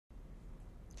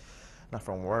Now,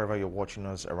 from wherever you're watching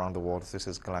us around the world, this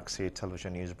is Galaxy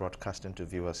Television News broadcasting to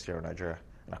viewers here in Nigeria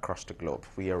and across the globe.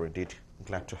 We are indeed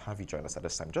glad to have you join us at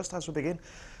this time. Just as we begin,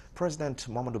 President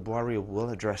Muhammadu Buhari will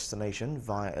address the nation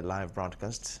via a live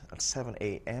broadcast at 7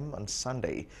 a.m. on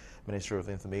Sunday. Minister of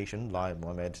Information Lai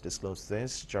Mohammed disclosed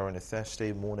this during a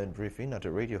Thursday morning briefing at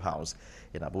a radio house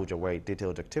in Abuja, where he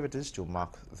detailed activities to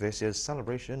mark this year's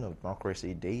celebration of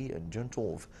Democracy Day on June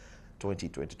 12,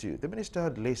 2022. The minister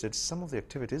had listed some of the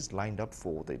activities lined up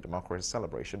for the democracy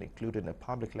celebration, including a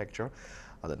public lecture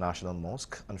at the National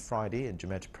Mosque on Friday and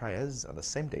Jummah prayers on the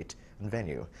same date and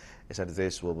venue. He said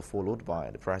this will be followed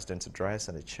by the president's address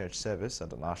and a church service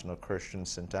at the National Christian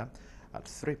Center at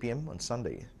 3 p.m. on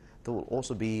Sunday. There will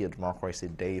also be a Democracy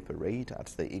Day parade at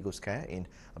the Eagle Square in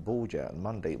Abuja on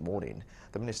Monday morning.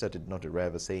 The minister did not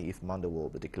however say if Monday will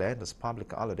be declared as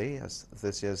public holiday as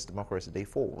this year's Democracy Day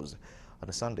falls on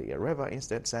a Sunday. However,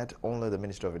 instead said only the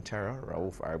Minister of Interior,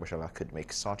 Rauf Arabashala, could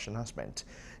make such announcement.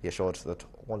 He assured that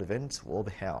all events will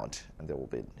be held and there will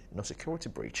be no security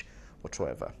breach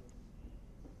whatsoever.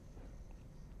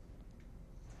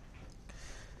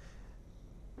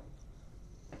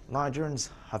 Nigerians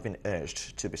have been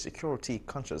urged to be security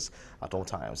conscious at all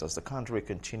times as the country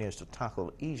continues to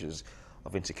tackle issues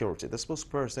of insecurity. The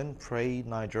spokesperson, Pray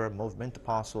Nigeria Movement,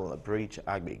 Apostle Bridge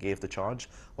Agbe, gave the charge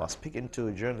while speaking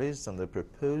to journalists on the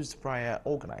proposed prayer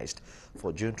organized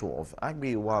for June 12.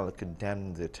 Agbe, while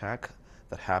condemning the attack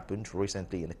that happened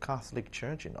recently in the Catholic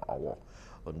Church in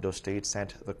Ondo State,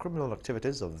 said the criminal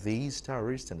activities of these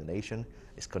terrorists in the nation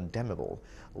is condemnable.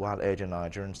 While urging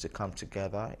Nigerians to come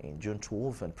together in June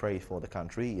 12 and pray for the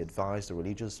country, he advised the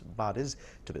religious bodies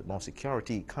to be more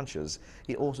security conscious.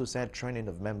 He also said training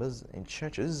of members in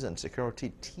churches and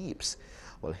security tips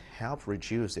will help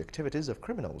reduce the activities of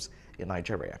criminals in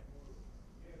Nigeria.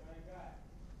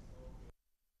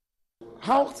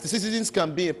 How the citizens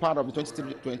can be a part of the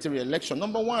 2023 election.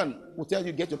 Number one, we'll tell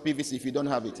you get your PVC if you don't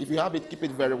have it. If you have it, keep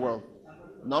it very well.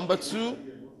 Number two,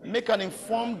 make an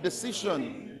informed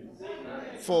decision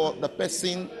for the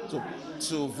person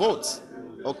to vote.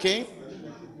 Okay?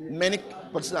 Many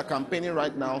politicians are campaigning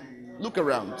right now. Look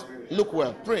around, look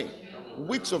well, pray.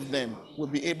 Which of them will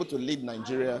be able to lead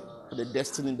Nigeria to the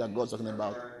destiny that God's talking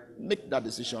about? Make that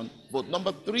decision. Vote.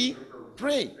 Number three,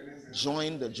 pray.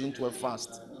 Join the June 12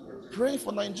 fast. Pray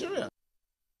for Nigeria.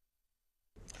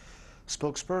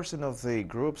 Spokesperson of the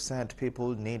group said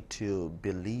people need to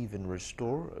believe and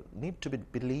restore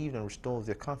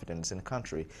their confidence in the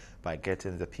country by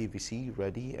getting the PVC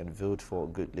ready and vote for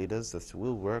good leaders that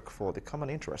will work for the common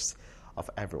interests of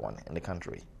everyone in the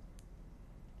country.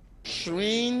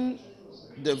 Train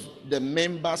the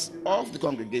members of the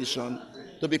congregation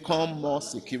to become more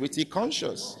security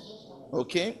conscious.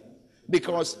 Okay?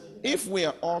 Because if we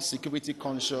are all security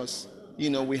conscious, we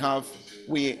know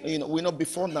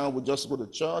before now we just go to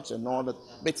church and all that.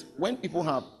 But when people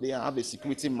have a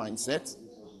security mindset,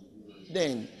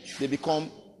 then they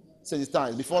become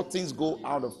sensitized. Before things go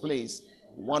out of place,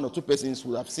 one or two persons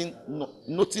will have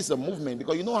noticed a movement,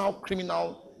 because you know how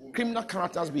criminal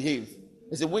characters behave.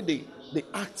 It's the way they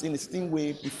act in a certain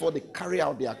way before they carry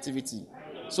out the activity.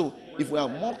 So if we are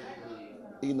more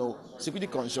security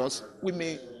conscious, we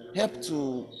may help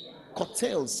to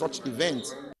curtail such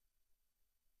events.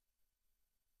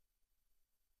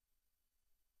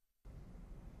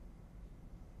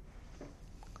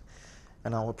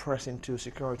 And now we'll press into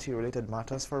security-related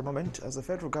matters for a moment, as the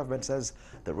federal government says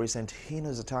the recent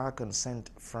heinous attack on St.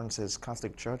 Francis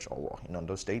Catholic Church in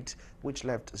Ondo State, which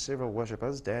left several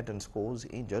worshippers dead and scores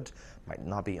injured, might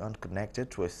not be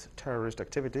unconnected with terrorist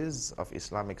activities of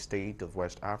Islamic State of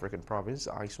West African Province,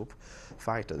 Iswap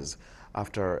fighters.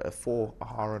 After a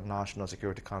 4-hour National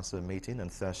Security Council meeting on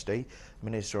Thursday,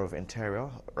 Minister of Interior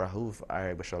Rauf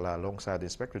Arabashala, alongside the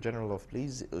Inspector General of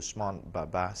Police Usman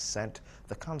Baba, said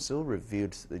the council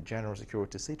reviewed the general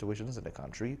security situations in the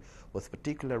country with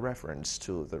particular reference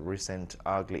to the recent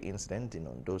ugly incident in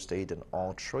Ondo State, and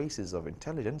all traces of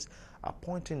intelligence are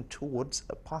pointing towards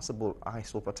a possible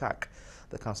Iswap attack.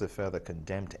 The council further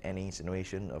condemned any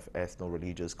insinuation of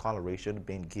ethno-religious coloration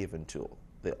being given to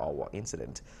the Awa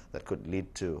incident that could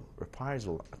lead to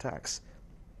reprisal attacks.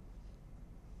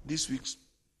 This week's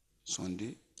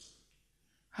Sunday,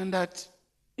 and that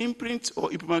imprint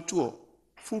or imprimatur,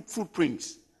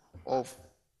 footprints of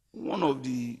one of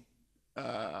the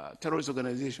terrorist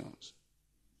organizations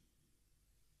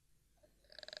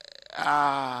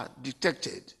are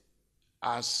detected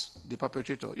as the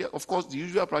perpetrator. Yeah, of course, the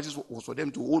usual practice was for them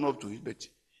to own up to it, but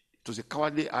it was a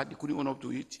cowardly act. They couldn't own up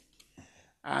to it.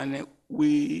 And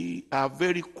we are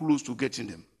very close to getting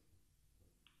them.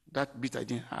 That bit I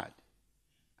didn't have.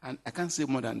 And I can't say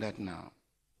more than that now.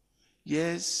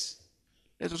 Yes,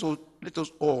 let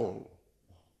us all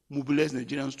mobilize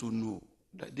Nigerians to know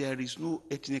that there is no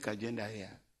ethnic agenda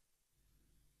here.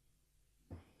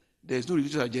 There is no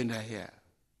religious agenda here.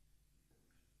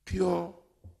 Pure,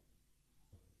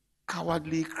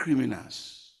 cowardly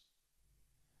criminals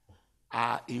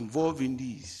are involved in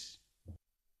this.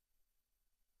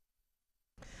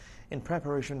 In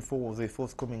preparation for the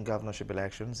forthcoming governorship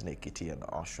elections in Ekiti and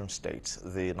Osun states,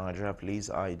 the Nigeria Police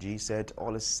IG said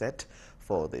all is set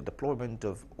for the deployment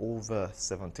of over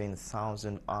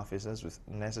 17,000 officers with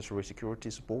necessary security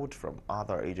support from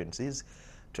other agencies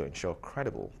to ensure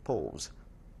credible polls.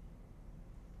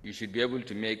 You should be able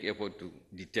to make effort to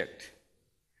detect.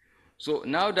 So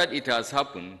now that it has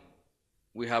happened,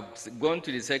 we have gone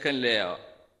to the second layer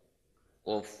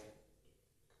of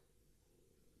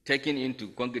taking into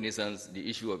cognizance the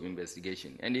issue of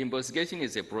investigation. And the investigation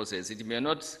is a process. It may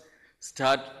not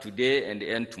start today and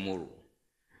end tomorrow.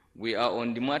 We are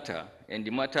on the matter, and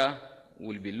the matter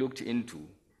will be looked into,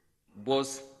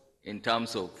 both in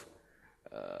terms of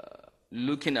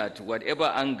looking at whatever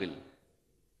angle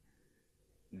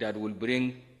that will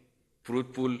bring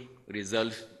fruitful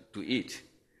results to it.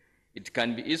 It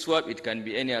can be Iswap, it can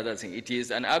be any other thing. It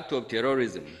is an act of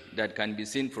terrorism that can be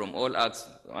seen from all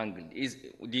angles.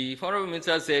 The Honorable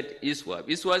Minister said Iswap.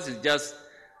 Iswap is just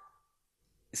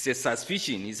it's a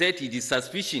suspicion. He said it is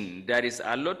suspicion. There is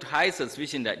a lot high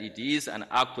suspicion that it is an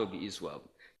act of the Iswap.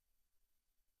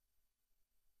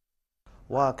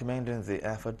 While commending the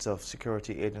efforts of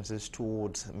security agencies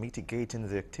towards mitigating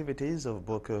the activities of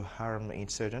Boko Haram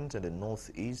insurgents in the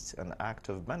northeast and act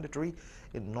of banditry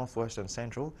in northwest and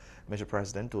central, Mr.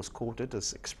 President was quoted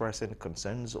as expressing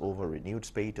concerns over renewed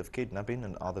spate of kidnapping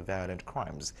and other violent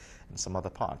crimes in some other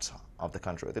parts of the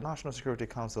country. The National Security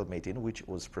Council meeting, which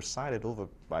was presided over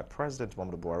by President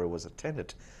Muhammadu Buhari, was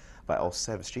attended by all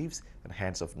service chiefs and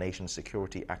heads of nation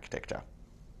security architecture.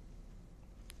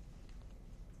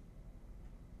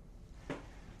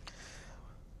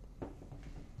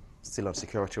 Still on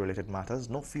security-related matters,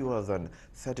 no fewer than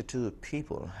 32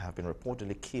 people have been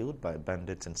reportedly killed by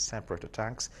bandits in separate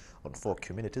attacks on 4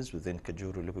 communities within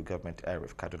Kajuru local government area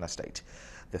of Kaduna State.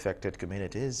 The affected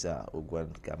communities are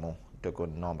Ugwangamo,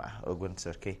 Dogonoma,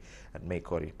 Ogwunsirke, and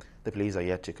Maikori. The police are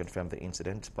yet to confirm the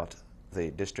incident, but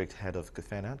the district head of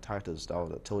Kafena, Titus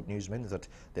Dawda, told newsmen that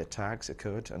the attacks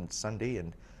occurred on Sunday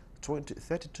and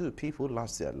 32 people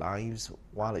lost their lives,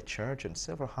 while a church and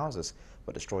several houses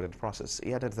were destroyed in the process.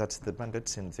 He added that the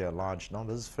bandits in their large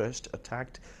numbers first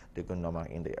attacked the Gunoma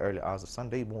in the early hours of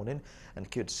Sunday morning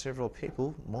and killed several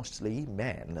people, mostly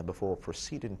men, before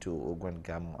proceeding to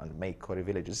Ogwangam and Maikori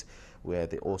villages, where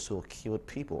they also killed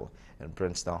people and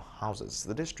burnt down houses.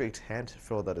 The district head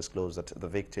further disclosed that the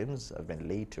victims have been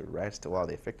laid to rest, while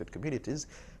the affected communities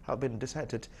have been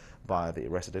deserted by the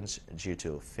residents due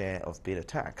to fear of being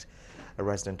attacked. A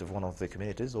resident of one of the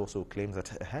communities also claimed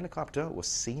that a helicopter was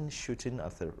seen shooting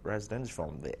at the residents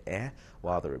from the air,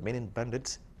 while the remaining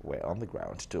bandits were on the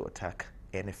ground to attack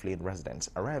any fleeing residents.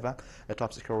 However, a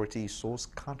top security source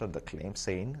countered the claim,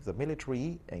 saying the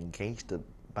military engaged the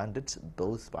bandits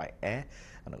both by air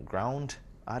and on ground,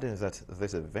 adding that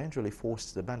this eventually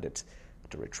forced the bandits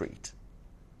to retreat.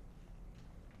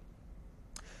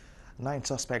 9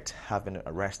 suspects have been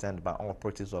arrested by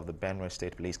operatives of the Benue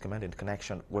State Police Command in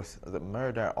connection with the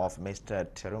murder of Mr.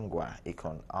 Terungwa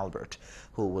Ikon Albert,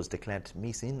 who was declared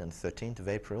missing on 13th of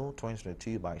April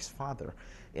 2022 by his father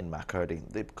in Makurdi.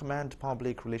 The Command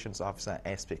Public Relations Officer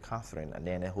SP Catherine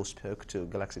Anene, who spoke to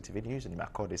Galaxy TV News in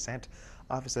Makurdi, said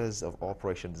officers of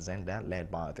Operation Zenda,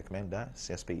 led by the commander,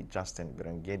 CSP Justin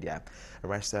Berengedia,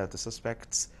 arrested the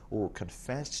suspects who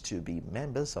confessed to be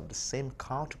members of the same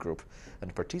cult group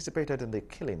and participated in the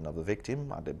killing of the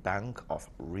victim at the bank of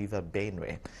River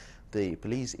Benue. The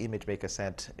police image maker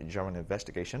said during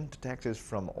investigation, detectives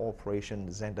from Operation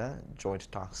Zenda Joint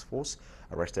Task Force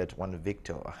arrested one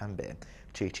Victor Ahambe,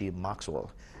 Chichi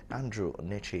Maxwell, Andrew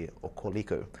Nechi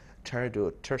Okoliko,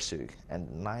 Terdo Tersug, and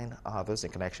 9 others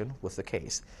in connection with the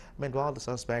case. Meanwhile, the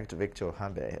suspect, Victor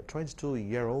Hambe, a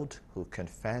 22-year-old who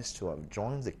confessed to have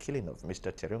joined the killing of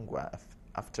Mr. Terungwa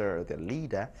after the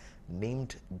leader,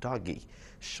 named Doggy,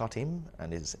 shot him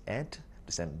and his head,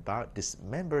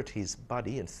 dismembered his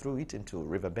body and threw it into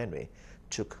River Benue,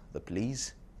 took the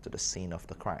police to the scene of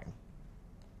the crime.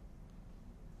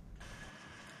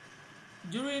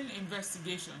 During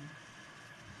investigation,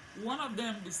 one of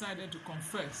them decided to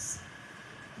confess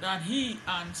that he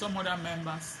and some other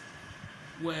members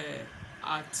were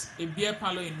at a beer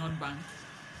parlor in North Bank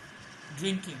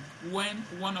drinking when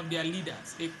one of their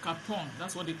leaders, a capon,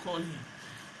 that's what they call him,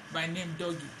 by name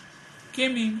Doggy,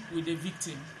 came in with the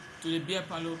victim to the beer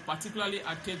parlor, particularly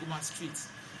at Teguma Street,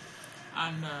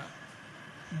 and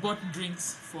bought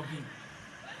drinks for him.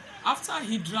 After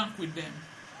he drank with them,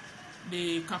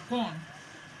 the Capone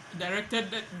directed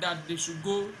that they should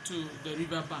go to the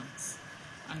river banks,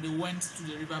 and they went to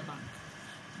the river bank.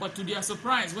 But to their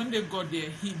surprise, when they got there,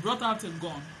 he brought out a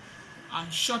gun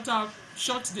and shot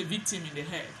the victim in the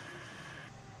head.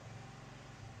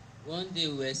 One day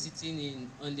we were sitting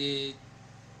in on the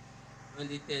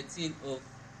 13th of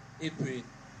April.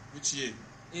 Which year?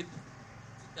 April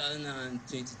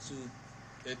 2022.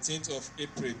 13th of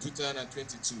April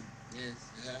 2022. Yes.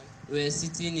 Uh-huh. We were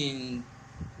sitting in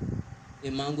a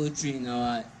mango tree in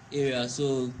our area,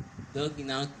 so dog in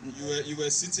our. You were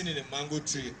sitting in a mango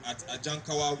tree at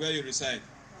Ajankawa where you reside?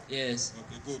 Yes.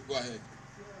 Okay, good. Go ahead.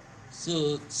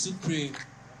 So Supreme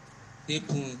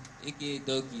Tepun, aka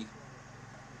Doggy,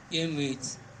 came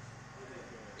with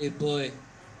a boy,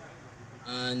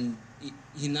 and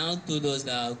he now told us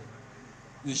that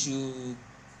we should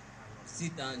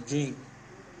sit and drink.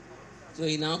 So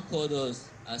he now called us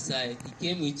aside. He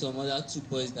came with some other two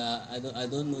boys that I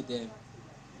don't know them.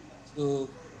 So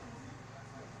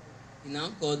he now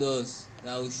called us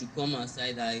that we should come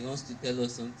aside, that he wants to tell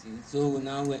us something. So we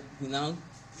now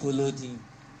followed him.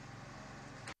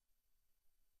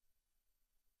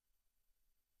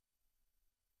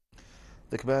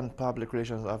 The command public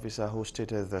relations officer, who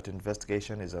stated that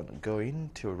investigation is ongoing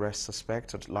to arrest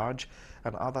suspects at large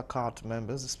and other cult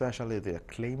members, especially the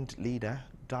acclaimed leader,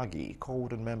 Dagi,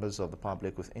 called on members of the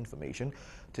public with information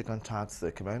to contact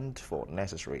the command for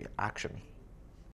necessary action.